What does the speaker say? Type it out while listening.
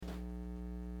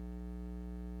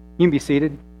You can be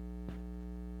seated.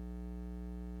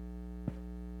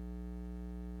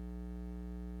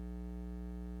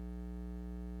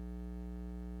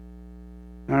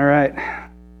 All right.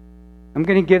 I'm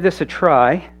going to give this a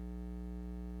try.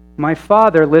 My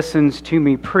father listens to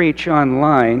me preach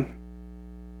online,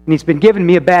 and he's been giving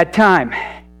me a bad time.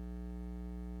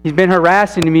 He's been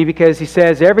harassing me because he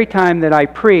says every time that I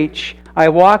preach, I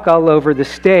walk all over the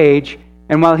stage,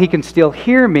 and while he can still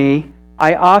hear me,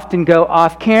 I often go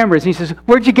off cameras. He says,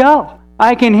 "Where'd you go?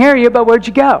 I can hear you, but where'd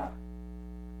you go?"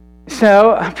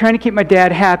 So I'm trying to keep my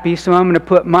dad happy, so I'm going to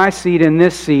put my seat in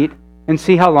this seat and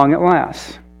see how long it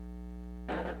lasts.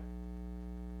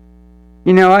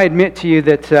 You know, I admit to you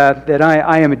that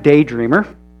I am a daydreamer.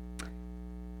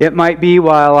 It might be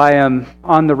while I am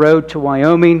on the road to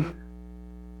Wyoming.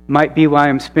 Might be while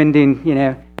I'm spending,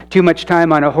 too much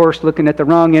time on a horse looking at the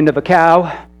wrong end of a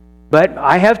cow. But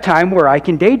I have time where I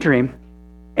can daydream.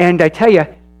 And I tell you,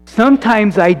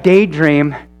 sometimes I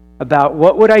daydream about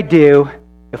what would I do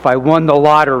if I won the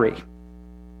lottery.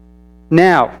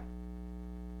 Now,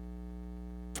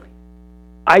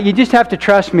 you just have to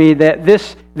trust me that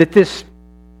this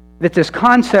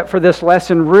concept for this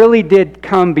lesson really did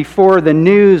come before the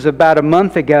news about a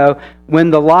month ago when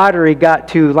the lottery got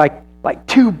to like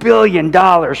 $2 billion,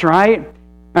 right?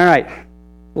 All right,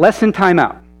 lesson time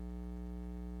out.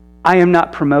 I am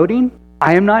not promoting,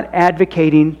 I am not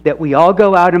advocating that we all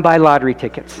go out and buy lottery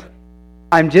tickets.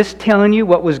 I'm just telling you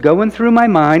what was going through my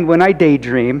mind when I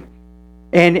daydream,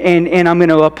 and I'm going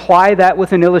to apply that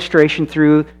with an illustration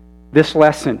through this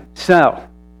lesson. So,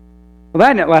 well,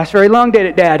 that didn't last very long, did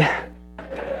it, Dad?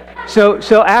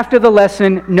 So after the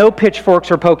lesson, no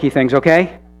pitchforks or pokey things,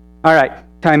 okay? All right,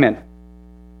 time in.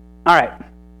 All right.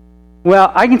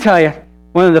 Well, I can tell you,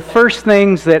 one of the first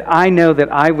things that I know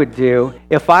that I would do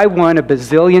if I won $1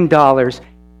 bazillion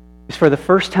is for the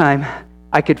first time,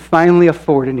 I could finally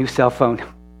afford a new cell phone.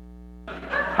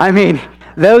 I mean,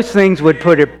 those things would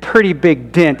put a pretty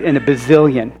big dent in $1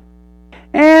 bazillion.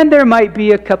 And there might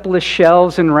be a couple of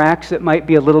shelves and racks that might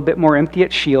be a little bit more empty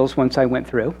at Scheels once I went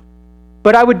through.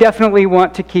 But I would definitely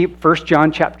want to keep 1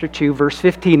 John chapter 2, verse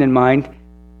 15 in mind.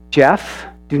 Jeff,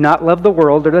 do not love the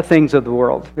world or the things of the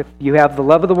world. If you have the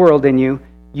love of the world in you,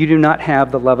 you do not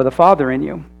have the love of the Father in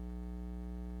you.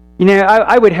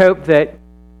 I would hope that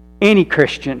any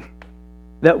Christian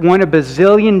that won $1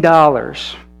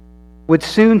 bazillion would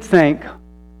soon think,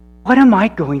 what am I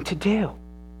going to do?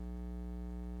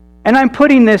 And I'm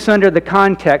putting this under the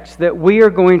context that we are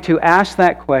going to ask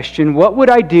that question, what would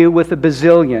I do with $1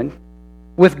 bazillion,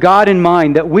 with God in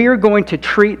mind, that we are going to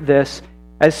treat this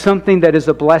as something that is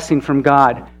a blessing from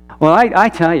God? Well, I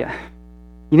tell you,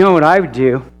 you know what I would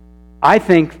do? I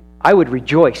think I would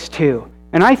rejoice too.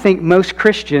 And I think most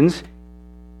Christians,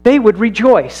 they would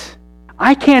rejoice.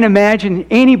 I can't imagine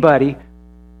anybody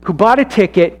who bought a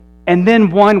ticket and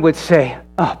then one would say,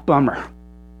 oh, bummer.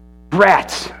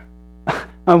 Brats.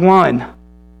 I won.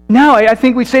 No, I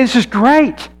think we'd say this is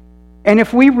great. And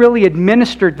if we really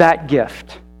administered that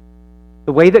gift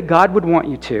the way that God would want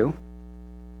you to,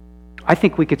 I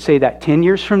think we could say that 10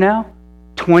 years from now,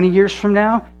 20 years from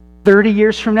now, 30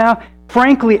 years from now.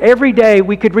 Frankly, every day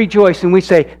we could rejoice and we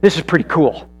say, this is pretty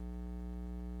cool.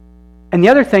 And the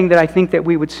other thing that I think that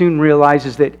we would soon realize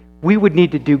is that we would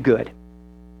need to do good.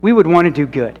 We would want to do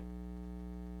good.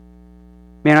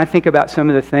 Man, I think about some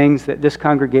of the things that this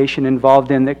congregation involved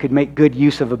in that could make good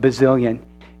use of $1 bazillion.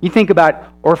 You think about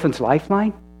Orphans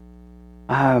Lifeline.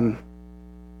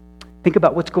 Think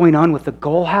about what's going on with the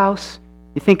Goal House.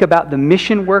 You think about the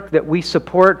mission work that we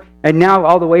support, and now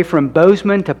all the way from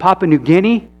Bozeman to Papua New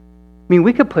Guinea. I mean,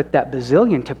 we could put that $1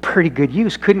 bazillion to pretty good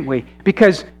use, couldn't we?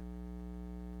 Because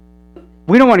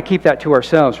we don't want to keep that to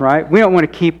ourselves, right? We don't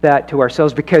want to keep that to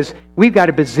ourselves because we've got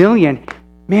 $1 bazillion.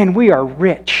 Man, we are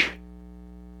rich.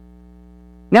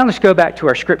 Now let's go back to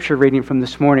our scripture reading from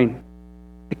this morning.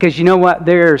 Because you know what?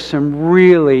 There's some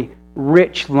really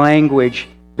rich language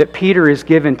that Peter is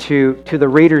given to the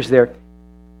readers there.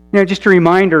 Just a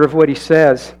reminder of what he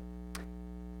says.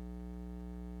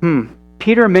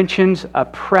 Peter mentions a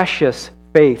precious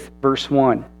faith, verse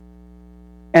 1.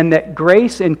 And that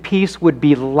grace and peace would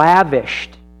be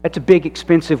lavished. That's a big,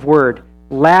 expensive word.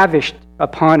 Lavished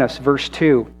upon us, verse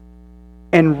 2.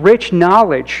 And rich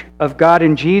knowledge of God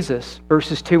and Jesus,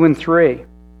 verses 2 and 3.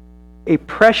 A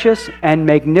precious and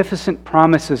magnificent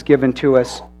promise is given to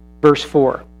us, verse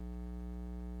 4.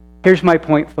 Here's my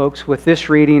point, folks, with this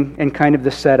reading and kind of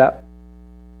the setup.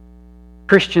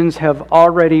 Christians have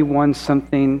already won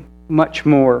something much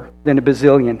more than $1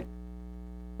 bazillion.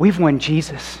 We've won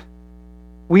Jesus.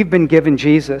 We've been given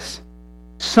Jesus.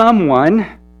 Someone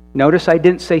Notice I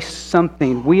didn't say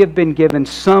something. We have been given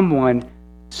someone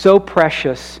so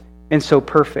precious and so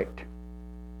perfect.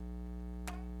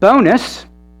 Bonus,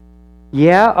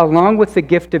 yeah, along with the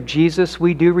gift of Jesus,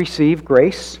 we do receive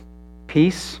grace,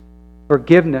 peace,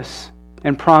 forgiveness,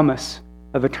 and promise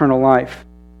of eternal life.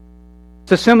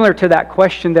 So similar to that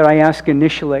question that I asked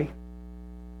initially,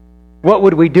 what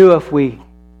would we do if we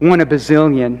won a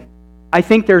bazillion? I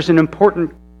think there's an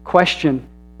important question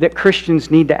that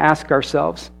Christians need to ask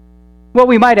ourselves. Well,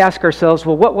 we might ask ourselves,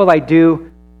 well, what will I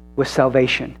do with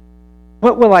salvation?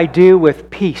 What will I do with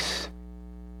peace?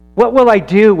 What will I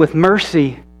do with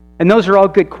mercy? And those are all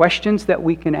good questions that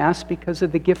we can ask because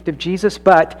of the gift of Jesus,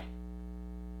 but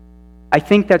I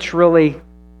think that's really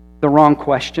the wrong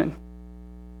question.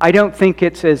 I don't think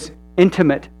it's as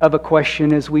intimate of a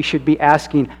question as we should be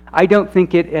asking. I don't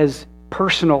think it is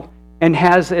personal and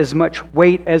has as much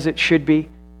weight as it should be.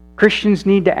 Christians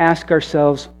need to ask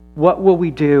ourselves, what will we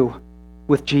do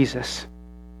with Jesus?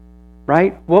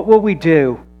 Right? What will we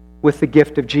do with the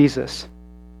gift of Jesus?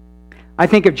 I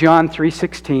think of John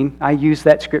 3:16. I use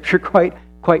that scripture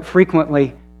quite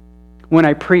frequently when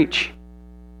I preach.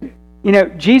 You know,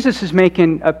 Jesus is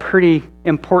making a pretty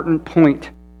important point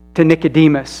to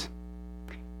Nicodemus.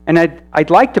 And I'd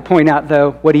like to point out,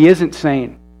 though, what he isn't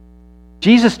saying.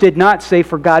 Jesus did not say,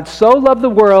 for God so loved the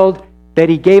world that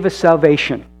he gave us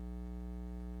salvation.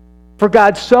 For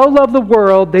God so loved the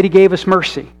world that he gave us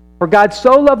mercy. For God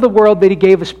so loved the world that he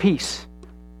gave us peace.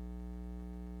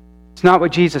 It's not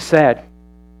what Jesus said.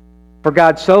 For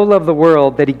God so loved the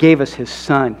world that he gave us his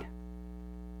Son.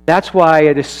 That's why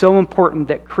it is so important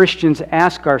that Christians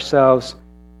ask ourselves,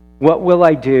 what will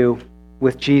I do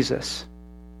with Jesus?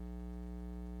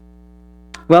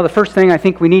 Well, the first thing I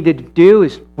think we need to do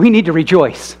is we need to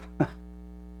rejoice.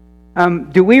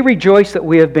 Do we rejoice that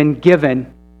we have been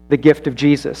given the gift of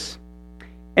Jesus?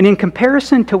 And in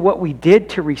comparison to what we did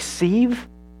to receive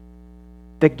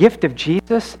the gift of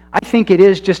Jesus, I think it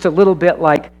is just a little bit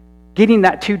like getting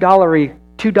that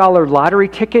 $2 lottery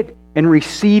ticket and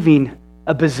receiving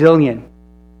a bazillion.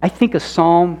 I think of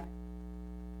Psalm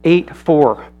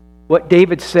 8:4, what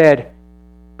David said,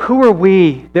 who are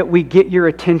we that we get your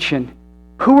attention?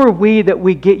 Who are we that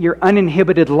we get your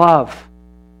uninhibited love?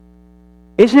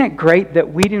 Isn't it great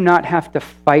that we do not have to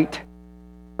fight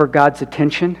for God's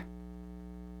attention?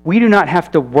 We do not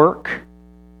have to work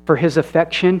for his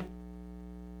affection.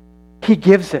 He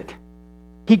gives it.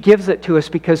 He gives it to us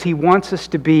because he wants us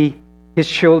to be his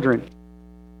children.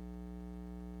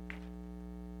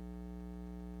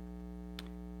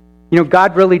 You know,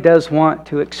 God really does want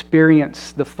to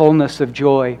experience the fullness of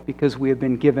joy because we have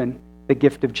been given the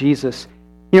gift of Jesus.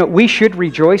 You know, we should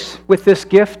rejoice with this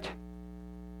gift,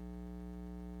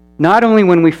 not only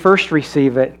when we first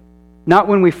receive it, not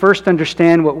when we first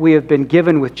understand what we have been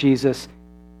given with Jesus,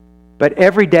 but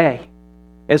every day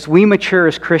as we mature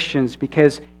as Christians,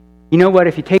 because you know what,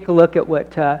 if you take a look at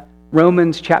what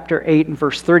Romans chapter 8 and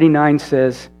verse 39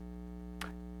 says,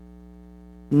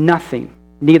 nothing,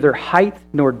 neither height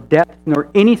nor depth nor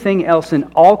anything else in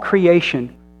all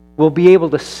creation will be able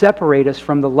to separate us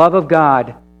from the love of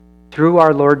God through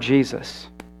our Lord Jesus.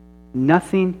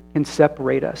 Nothing can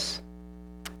separate us.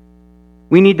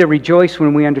 We need to rejoice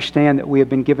when we understand that we have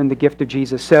been given the gift of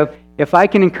Jesus. So if I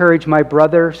can encourage my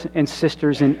brothers and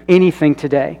sisters in anything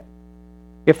today,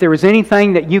 if there was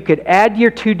anything that you could add to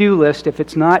your to-do list, if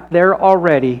it's not there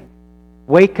already,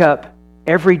 wake up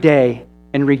every day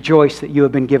and rejoice that you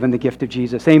have been given the gift of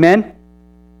Jesus. Amen?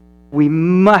 We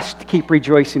must keep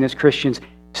rejoicing as Christians.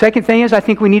 Second thing is, I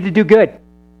think we need to do good.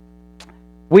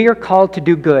 We are called to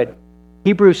do good.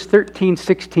 Hebrews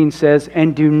 13:16 says,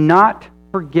 and do not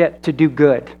forget to do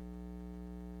good.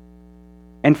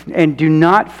 And do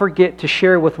not forget to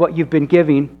share with what you've been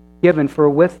given, for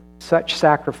with such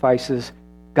sacrifices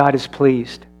God is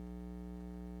pleased.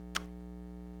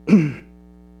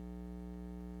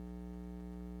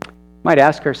 Might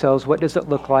ask ourselves, what does it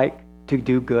look like to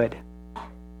do good?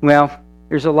 Well,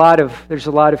 there's a lot of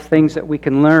things that we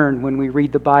can learn when we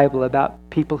read the Bible about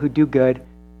people who do good.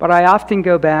 But I often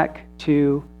go back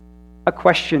to a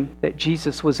question that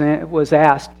Jesus was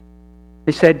asked.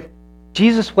 They said,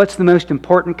 Jesus, what's the most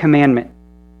important commandment?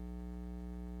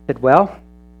 He said, well,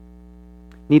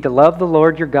 you need to love the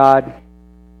Lord your God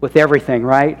with everything,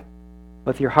 right?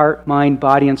 With your heart, mind,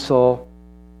 body, and soul.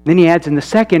 Then he adds, and the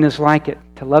second is like it,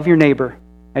 to love your neighbor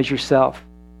as yourself.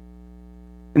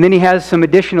 And then he has some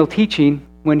additional teaching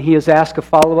when he is asked a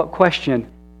follow-up question.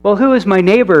 Well, who is my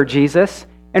neighbor, Jesus?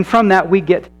 And from that we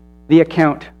get the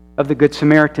account of the Good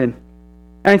Samaritan.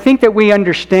 And I think that we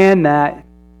understand that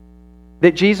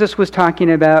Jesus was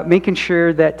talking about making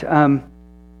sure that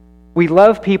We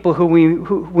love people who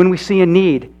when we see a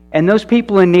need. And those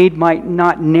people in need might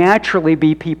not naturally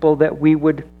be people that we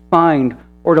would find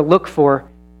or to look for.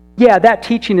 Yeah, that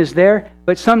teaching is there,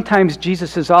 but sometimes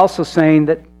Jesus is also saying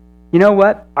that, you know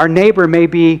what? Our neighbor may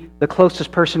be the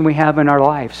closest person we have in our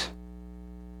lives.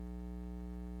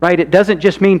 Right? It doesn't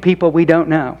just mean people we don't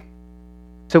know.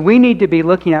 So we need to be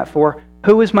looking at for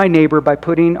who is my neighbor by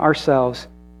putting ourselves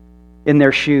in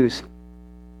their shoes.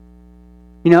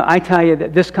 You know, I tell you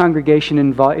that this congregation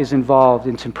is involved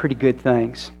in some pretty good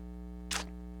things.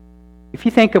 If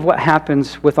you think of what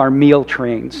happens with our meal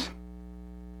trains.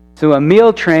 So a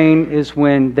meal train is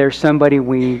when there's somebody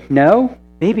we know,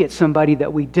 maybe it's somebody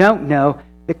that we don't know,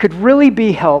 that could really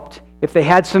be helped if they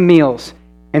had some meals.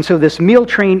 And so this meal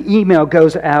train email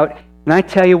goes out, and I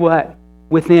tell you what,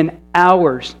 within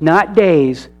hours, not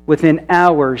days, within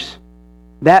hours,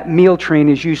 that meal train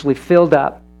is usually filled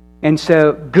up. And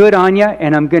so good on you,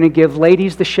 and I'm going to give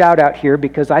ladies the shout out here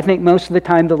because I think most of the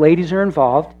time the ladies are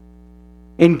involved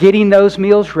in getting those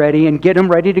meals ready and get them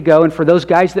ready to go. And for those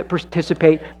guys that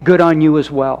participate, good on you as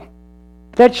well.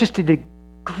 That's just a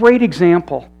great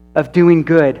example of doing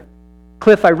good.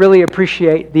 Cliff, I really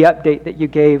appreciate the update that you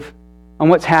gave on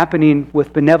what's happening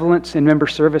with benevolence and member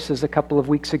services a couple of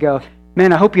weeks ago.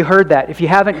 Man, I hope you heard that. If you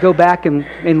haven't, go back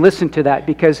and listen to that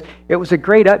because it was a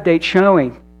great update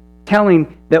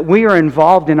telling that we are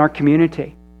involved in our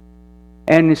community.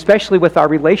 And especially with our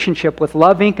relationship with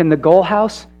Love Inc. and the Goal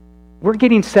House, we're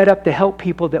getting set up to help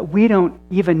people that we don't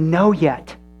even know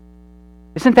yet.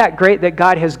 Isn't that great that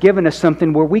God has given us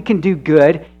something where we can do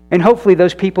good, and hopefully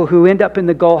those people who end up in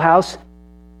the Goal House,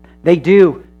 they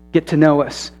do get to know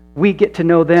us. We get to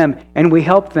know them, and we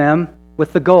help them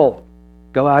with the goal.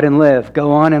 Go out and live.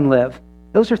 Go on and live.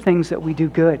 Those are things that we do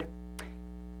good.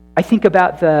 I think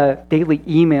about the daily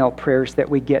email prayers that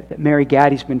we get that Mary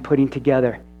Gaddy's been putting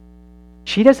together.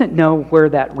 She doesn't know where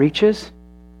that reaches.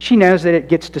 She knows that it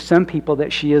gets to some people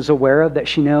that she is aware of, that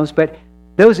she knows, but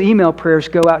those email prayers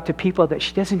go out to people that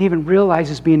she doesn't even realize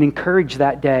is being encouraged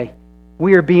that day.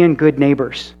 We are being good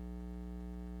neighbors.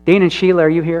 Dane and Sheila, are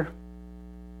you here?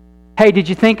 Hey, did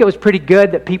you think it was pretty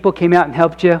good that people came out and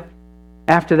helped you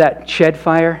after that shed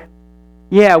fire?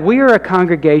 Yeah, we are a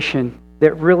congregation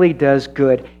that really does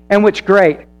good. And what's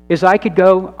great is I could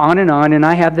go on, and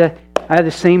I have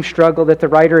the same struggle that the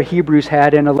writer of Hebrews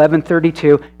had in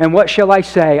 11:32. And what shall I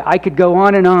say? I could go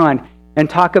on and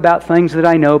talk about things that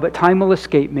I know, but time will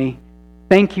escape me.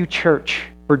 Thank you, church,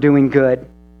 for doing good.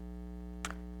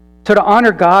 So to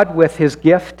honor God with His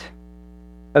gift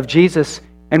of Jesus,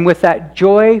 and with that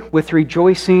joy, with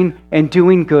rejoicing and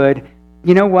doing good,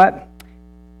 you know what?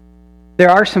 There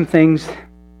are some things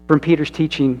from Peter's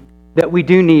teaching that we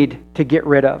do need to get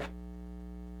rid of.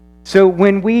 So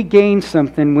when we gain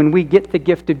something, when we get the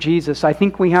gift of Jesus, I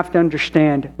think we have to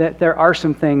understand that there are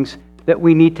some things that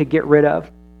we need to get rid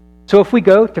of. So if we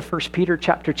go to 1 Peter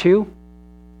chapter 2,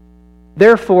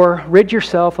 therefore rid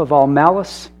yourself of all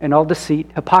malice and all deceit,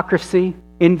 hypocrisy,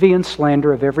 envy, and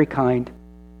slander of every kind.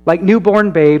 Like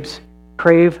newborn babes,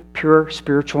 crave pure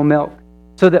spiritual milk,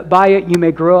 so that by it you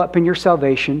may grow up in your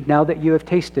salvation, now that you have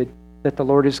tasted that the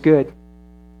Lord is good.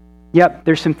 Yep,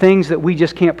 there's some things that we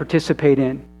just can't participate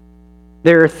in.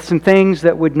 There are some things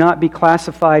that would not be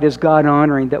classified as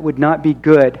God-honoring, that would not be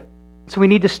good. So we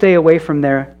need to stay away from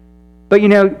there. But you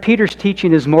know, Peter's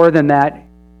teaching is more than that.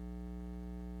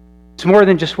 It's more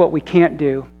than just what we can't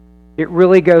do. It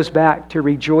really goes back to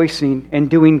rejoicing and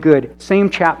doing good. Same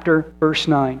chapter, verse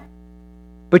 9.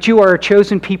 But you are a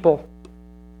chosen people,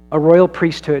 a royal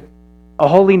priesthood, a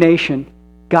holy nation,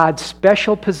 God's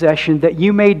special possession, that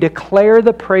you may declare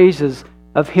the praises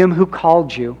of Him who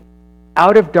called you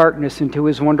out of darkness into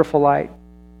His wonderful light.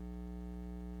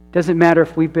 Doesn't matter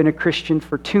if we've been a Christian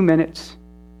for 2 minutes,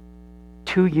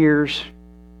 2 years,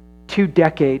 2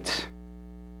 decades.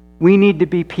 We need to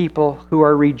be people who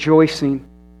are rejoicing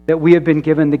that we have been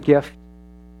given the gift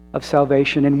of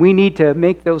salvation. And we need to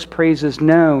make those praises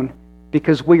known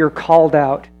because we are called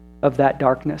out of that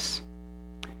darkness.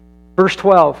 Verse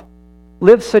 12,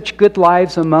 live such good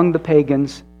lives among the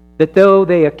pagans that though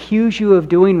they accuse you of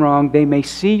doing wrong, they may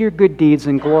see your good deeds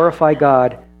and glorify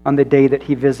God on the day that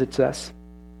He visits us.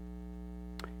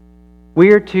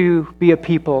 We are to be a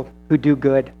people who do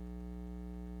good.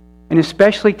 And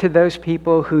especially to those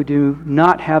people who do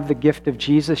not have the gift of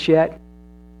Jesus yet,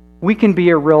 we can be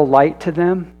a real light to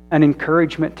them, an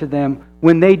encouragement to them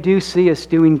when they do see us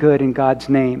doing good in God's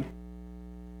name.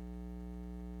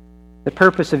 The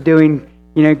purpose of doing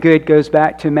good goes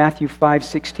back to Matthew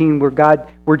 5:16,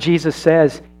 where Jesus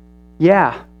says,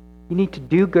 yeah, you need to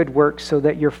do good works so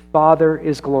that your Father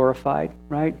is glorified,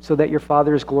 right? So that your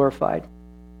Father is glorified.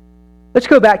 Let's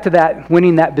go back to that,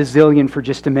 winning that bazillion for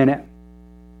just a minute.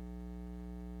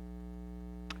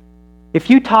 If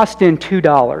you tossed in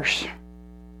 $2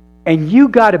 and you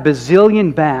got a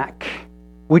bazillion back,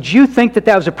 would you think that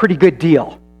that was a pretty good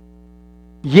deal?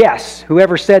 Yes,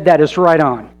 whoever said that is right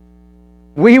on.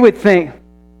 We would think,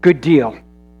 good deal.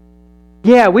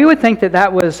 Yeah, we would think that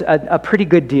that was a pretty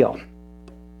good deal.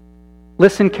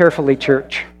 Listen carefully,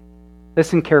 church.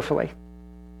 Listen carefully.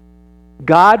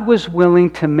 God was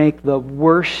willing to make the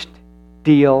worst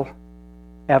deal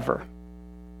ever.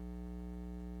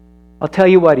 I'll tell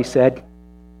you what he said.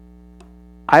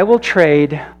 I will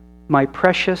trade my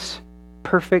precious,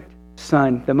 perfect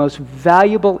son, the most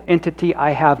valuable entity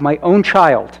I have, my own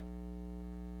child,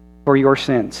 for your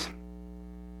sins.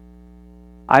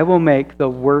 I will make the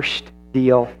worst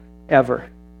deal ever.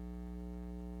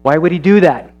 Why would he do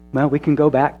that? Well, we can go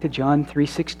back to John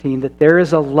 3:16, that there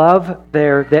is a love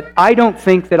there that I don't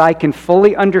think that I can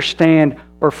fully understand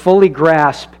or fully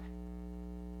grasp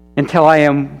until I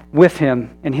am with him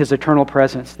in his eternal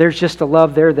presence. There's just a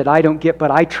love there that I don't get,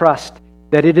 but I trust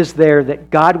that it is there, that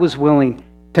God was willing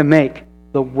to make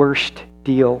the worst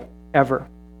deal ever.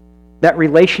 That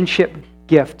relationship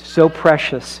gift, so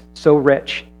precious, so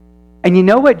rich. And you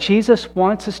know what Jesus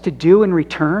wants us to do in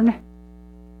return?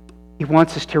 He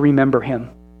wants us to remember him.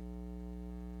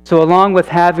 So along with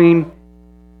having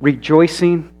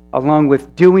rejoicing, along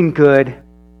with doing good,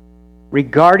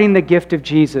 regarding the gift of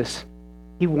Jesus,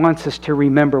 he wants us to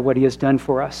remember what he has done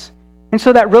for us. And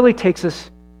so that really takes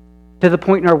us to the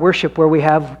point in our worship where we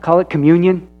call it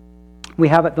communion. We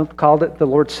called it the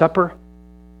Lord's Supper.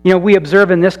 You know, we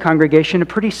observe in this congregation a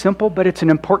pretty simple, but it's an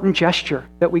important gesture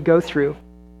that we go through.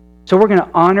 So we're going to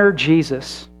honor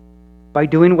Jesus by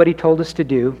doing what he told us to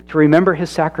do, to remember his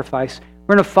sacrifice.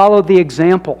 We're going to follow the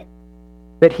example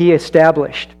that he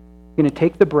established. We're going to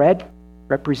take the bread,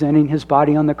 representing his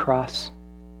body on the cross.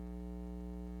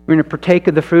 We're going to partake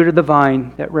of the fruit of the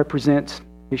vine that represents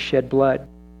his shed blood.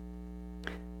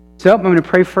 So I'm going to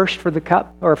pray first for the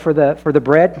cup, or for the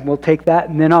bread. We'll take that,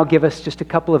 and then I'll give us just a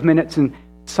couple of minutes in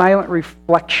silent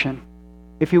reflection,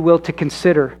 if you will, to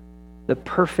consider the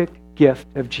perfect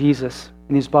gift of Jesus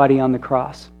and his body on the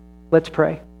cross. Let's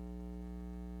pray.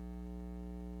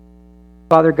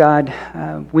 Father God,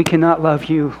 we cannot love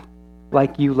you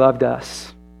like you loved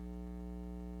us.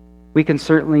 We can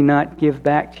certainly not give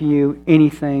back to you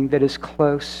anything that is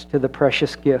close to the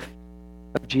precious gift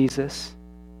of Jesus.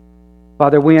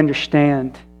 Father, we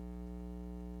understand.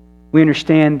 We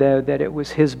understand, though, that it was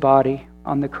his body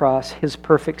on the cross, his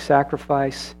perfect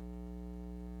sacrifice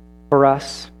for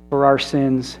us, for our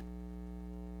sins.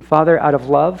 Father, out of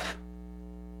love,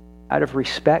 out of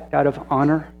respect, out of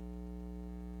honor,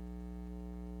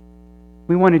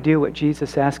 we want to do what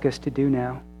Jesus asked us to do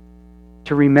now,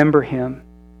 to remember him,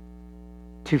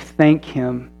 to thank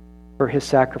him for his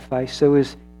sacrifice. So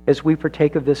as we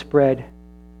partake of this bread,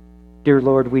 dear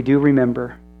Lord, we do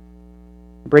remember.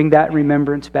 Bring that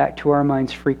remembrance back to our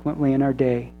minds frequently in our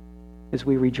day as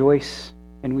we rejoice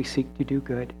and we seek to do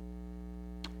good.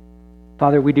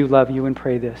 Father, we do love you and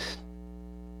pray this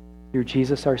through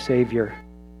Jesus our Savior.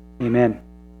 Amen.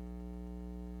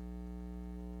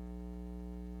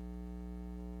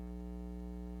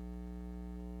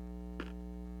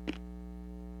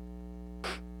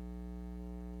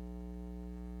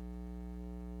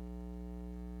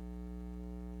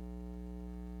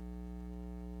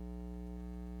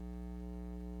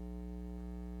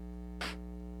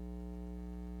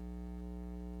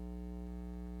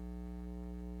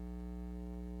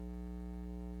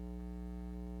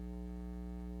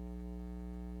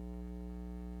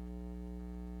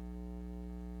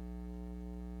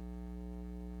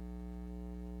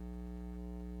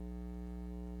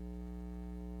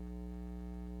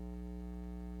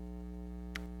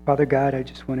 Father God, I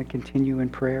just want to continue in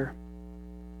prayer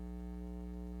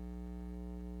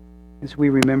as we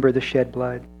remember the shed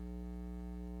blood,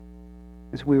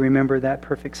 as we remember that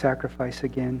perfect sacrifice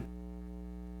again.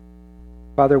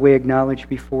 Father, we acknowledge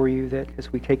before you that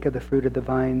as we take of the fruit of the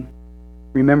vine,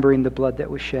 remembering the blood that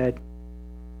was shed,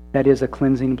 that is a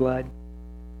cleansing blood.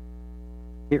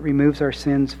 It removes our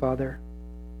sins, Father.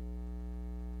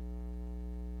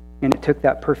 And it took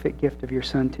that perfect gift of your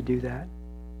Son to do that.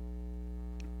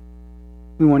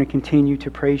 We want to continue to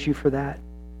praise you for that.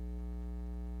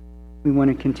 We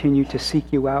want to continue to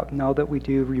seek you out in all that we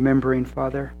do, remembering,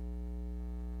 Father,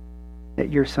 that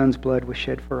your Son's blood was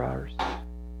shed for ours.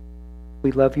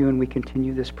 We love you and we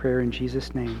continue this prayer in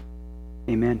Jesus' name.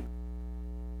 Amen.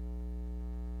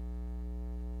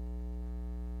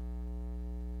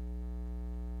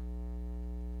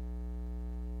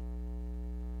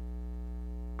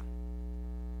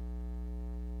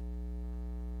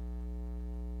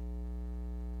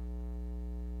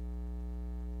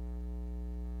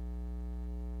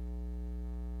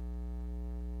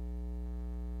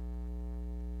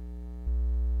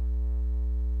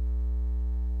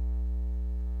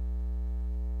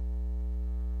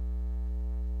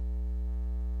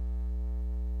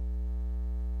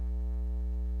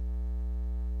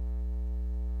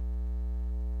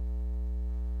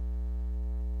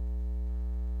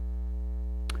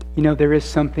 You know, there is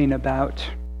something about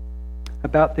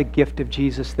the gift of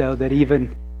Jesus, though, that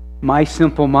even my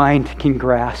simple mind can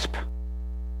grasp.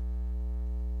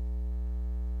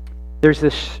 There's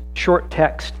this short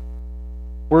text,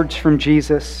 words from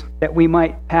Jesus, that we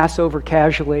might pass over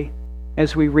casually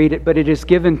as we read it, but it is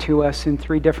given to us in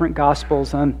 3 different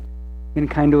Gospels. I'm going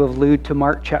to kind of allude to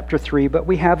Mark chapter 3, but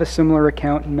we have a similar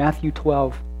account in Matthew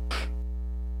 12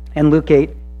 and Luke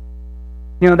 8.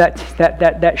 You know,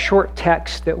 that short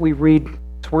text that we read,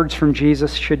 words from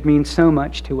Jesus, should mean so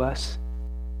much to us.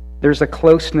 There's a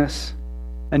closeness,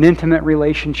 an intimate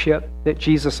relationship that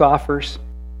Jesus offers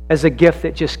as a gift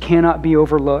that just cannot be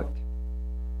overlooked.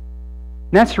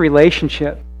 And that's a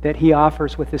relationship that he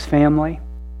offers with his family.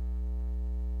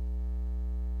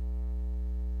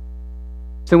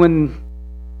 So when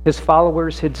his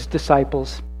followers, his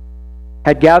disciples,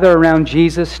 had gathered around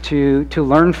Jesus to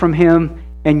learn from him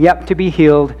and yet to be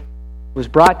healed, it was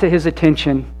brought to his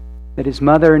attention that his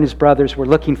mother and his brothers were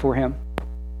looking for him.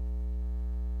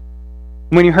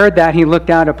 When he heard that, he looked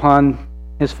out upon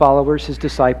his followers, his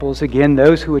disciples, again,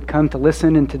 those who had come to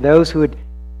listen and to those who had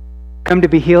come to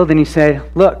be healed, and he said,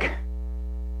 "Look,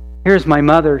 here's my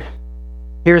mother,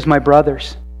 here's my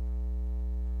brothers."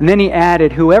 And then he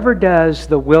added, "Whoever does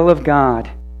the will of God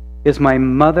is my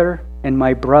mother and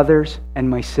my brothers and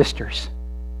my sisters."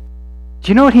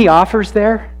 Do you know what he offers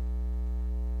there?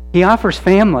 He offers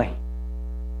family.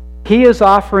 He is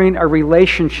offering a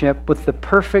relationship with the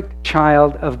perfect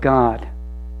child of God.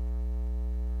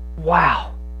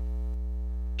 Wow.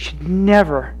 You should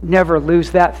never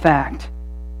lose that fact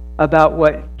about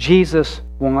what Jesus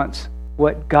wants,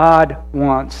 what God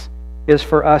wants, is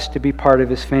for us to be part of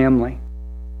his family.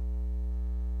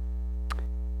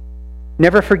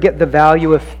 Never forget the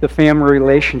value of the family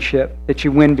relationship that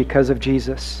you win because of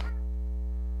Jesus.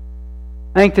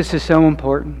 I think this is so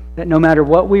important, that no matter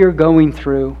what we are going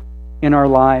through in our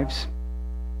lives,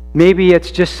 maybe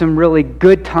it's just some really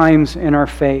good times in our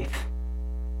faith,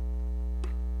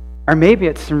 or maybe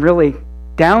it's some really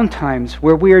down times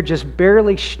where we are just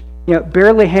barely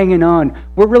hanging on.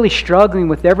 We're really struggling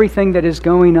with everything that is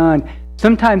going on.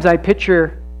 Sometimes I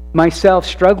picture myself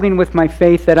struggling with my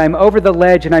faith, that I'm over the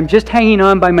ledge and I'm just hanging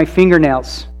on by my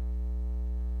fingernails.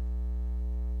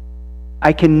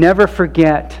 I can never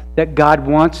forget that God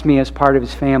wants me as part of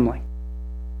his family.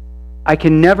 I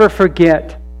can never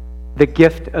forget the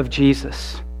gift of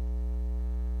Jesus.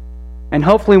 And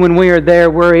hopefully when we are there,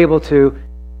 we're able to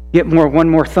get one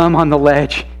more thumb on the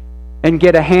ledge and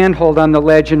get a handhold on the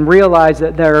ledge and realize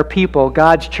that there are people,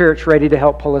 God's church, ready to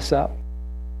help pull us up.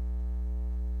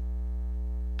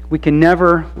 We can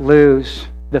never lose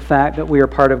the fact that we are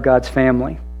part of God's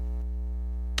family.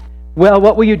 Well,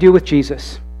 what will you do with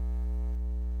Jesus?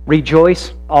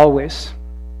 Rejoice always.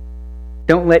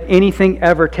 Don't let anything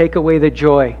ever take away the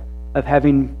joy of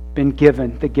having been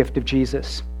given the gift of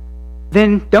Jesus.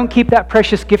 Then don't keep that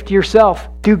precious gift to yourself.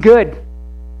 Do good.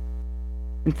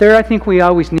 And third, I think we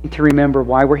always need to remember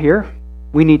why we're here.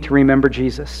 We need to remember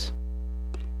Jesus.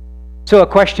 So a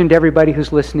question to everybody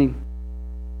who's listening.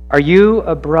 Are you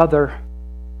a brother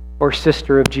or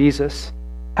sister of Jesus?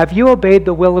 Have you obeyed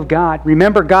the will of God?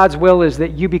 Remember, God's will is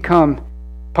that you become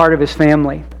part of his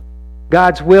family.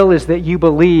 God's will is that you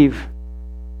believe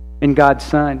in God's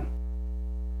Son.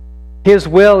 His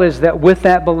will is that with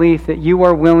that belief that you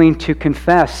are willing to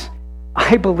confess,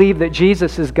 I believe that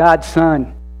Jesus is God's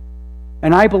Son.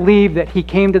 And I believe that he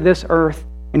came to this earth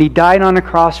and he died on a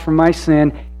cross for my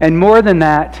sin. And more than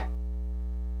that,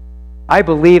 I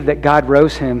believe that God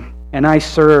rose him and I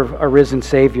serve a risen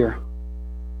Savior.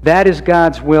 That is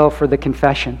God's will for the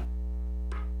confession.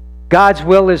 God's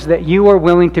will is that you are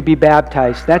willing to be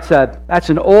baptized. That's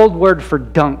an old word for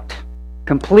dunked,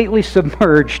 completely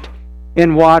submerged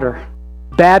in water.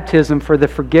 Baptism for the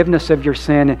forgiveness of your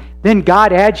sin. Then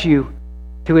God adds you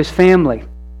to his family.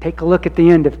 Take a look at the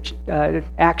end of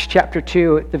Acts chapter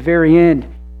 2, at the very end.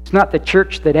 It's not the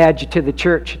church that adds you to the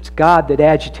church. It's God that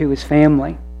adds you to his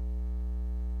family.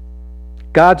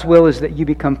 God's will is that you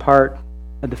become part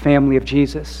of the family of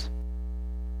Jesus.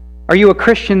 Are you a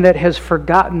Christian that has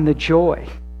forgotten the joy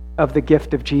of the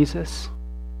gift of Jesus?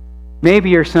 Maybe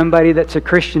you're somebody that's a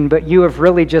Christian, but you have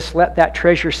really just let that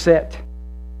treasure sit.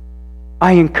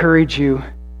 I encourage you,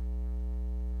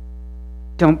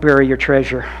 don't bury your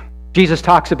treasure. Jesus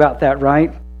talks about that,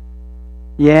 right?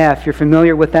 Yeah, if you're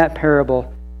familiar with that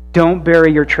parable, don't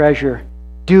bury your treasure.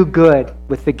 Do good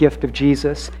with the gift of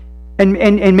Jesus.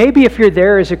 And maybe if you're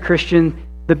there as a Christian,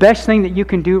 the best thing that you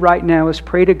can do right now is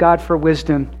pray to God for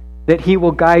wisdom, that he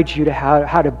will guide you to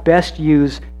how to best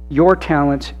use your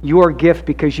talents, your gift,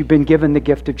 because you've been given the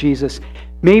gift of Jesus.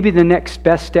 Maybe the next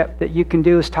best step that you can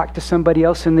do is talk to somebody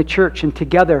else in the church, and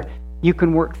together you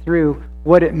can work through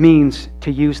what it means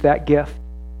to use that gift.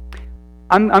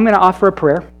 I'm going to offer a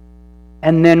prayer,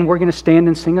 and then we're going to stand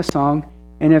and sing a song.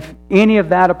 And if any of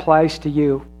that applies to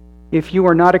you, if you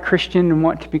are not a Christian and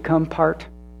want to become part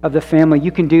of the family,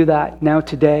 you can do that now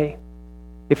today.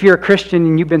 If you're a Christian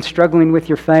and you've been struggling with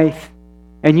your faith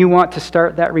and you want to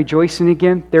start that rejoicing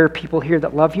again, there are people here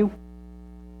that love you,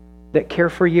 that care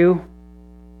for you,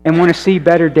 and want to see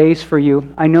better days for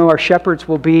you. I know our shepherds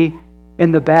will be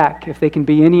in the back. If they can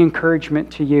be any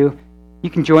encouragement to you, you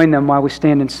can join them while we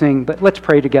stand and sing. But let's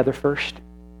pray together first.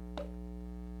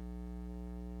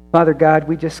 Father God,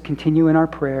 we just continue in our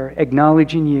prayer,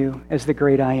 acknowledging you as the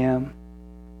great I am.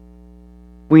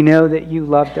 We know that you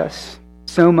loved us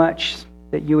so much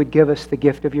that you would give us the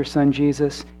gift of your Son,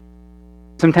 Jesus.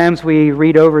 Sometimes we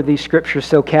read over these scriptures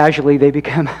so casually, they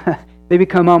become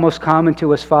almost common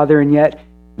to us, Father, and yet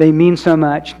they mean so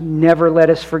much. Never let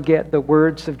us forget the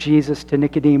words of Jesus to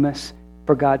Nicodemus,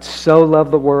 for God so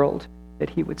loved the world that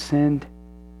he would send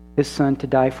his Son to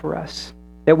die for us,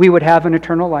 that we would have an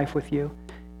eternal life with you.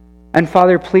 And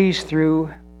Father, please,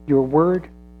 through your word,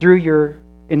 through your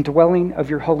indwelling of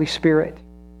your Holy Spirit,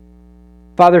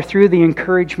 Father, through the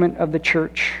encouragement of the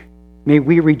church, may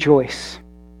we rejoice.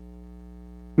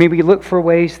 May we look for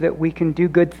ways that we can do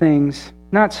good things,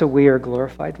 not so we are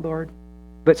glorified, Lord,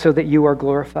 but so that you are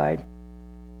glorified.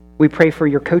 We pray for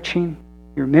your coaching,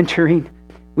 your mentoring.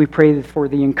 We pray for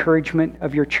the encouragement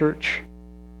of your church.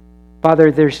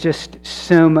 Father, there's just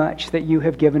so much that you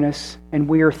have given us, and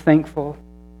we are thankful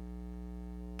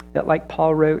that, like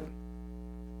Paul wrote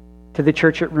to the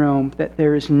church at Rome, that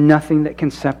there is nothing that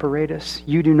can separate us.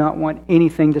 You do not want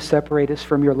anything to separate us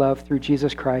from your love through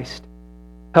Jesus Christ.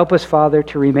 Help us, Father,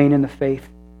 to remain in the faith,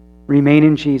 remain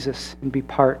in Jesus, and be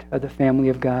part of the family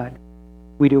of God.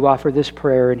 We do offer this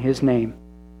prayer in his name.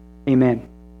 Amen.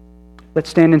 Let's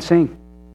stand and sing.